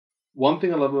One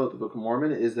thing I love about the Book of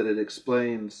Mormon is that it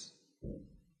explains a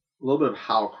little bit of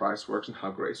how Christ works and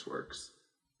how grace works.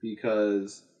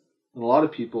 Because a lot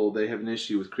of people, they have an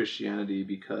issue with Christianity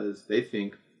because they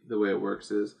think the way it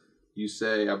works is you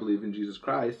say, I believe in Jesus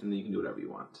Christ, and then you can do whatever you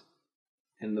want.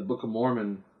 In the Book of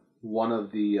Mormon, one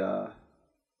of the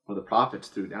prophets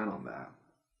threw down on that.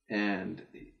 And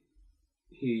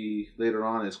he later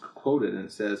on is quoted, and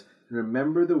it says, "And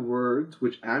remember the words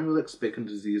which Amulek spake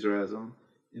unto Zeezrazim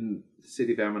in the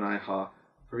city of Ammonihah,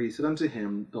 for he said unto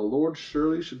him, The Lord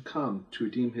surely should come to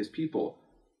redeem his people,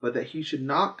 but that he should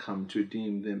not come to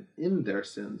redeem them in their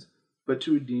sins, but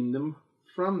to redeem them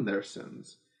from their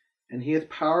sins. And he hath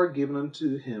power given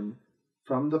unto him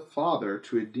from the Father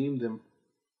to redeem them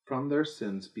from their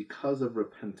sins because of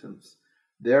repentance.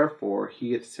 Therefore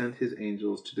he hath sent his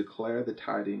angels to declare the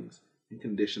tidings and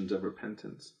conditions of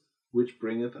repentance, which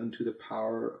bringeth unto the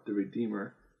power of the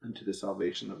Redeemer unto the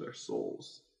salvation of their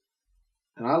souls."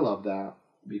 And I love that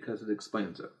because it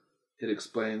explains it. It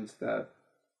explains that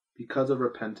because of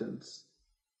repentance,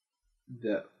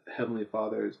 that Heavenly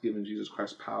Father has given Jesus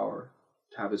Christ power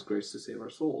to have his grace to save our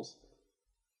souls.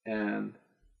 And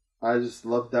I just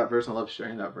love that verse. I love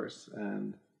sharing that verse.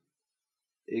 And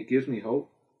it gives me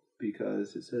hope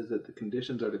because it says that the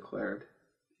conditions are declared.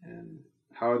 And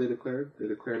how are they declared? They're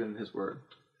declared in his word.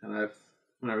 And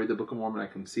when I read the Book of Mormon, I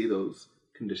can see those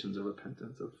conditions of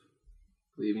repentance, of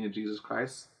believing in Jesus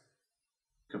Christ,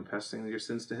 confessing your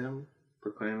sins to him,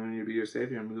 proclaiming him to be your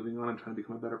Savior, and moving on and trying to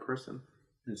become a better person.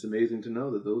 And it's amazing to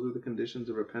know that those are the conditions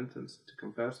of repentance: to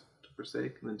confess, to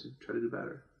forsake, and then to try to do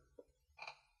better.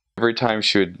 Every time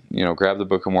she would, grab the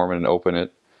Book of Mormon and open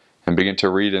it and begin to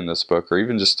read in this book, or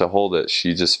even just to hold it,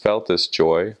 she just felt this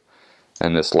joy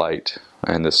and this light,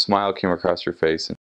 and this smile came across her face.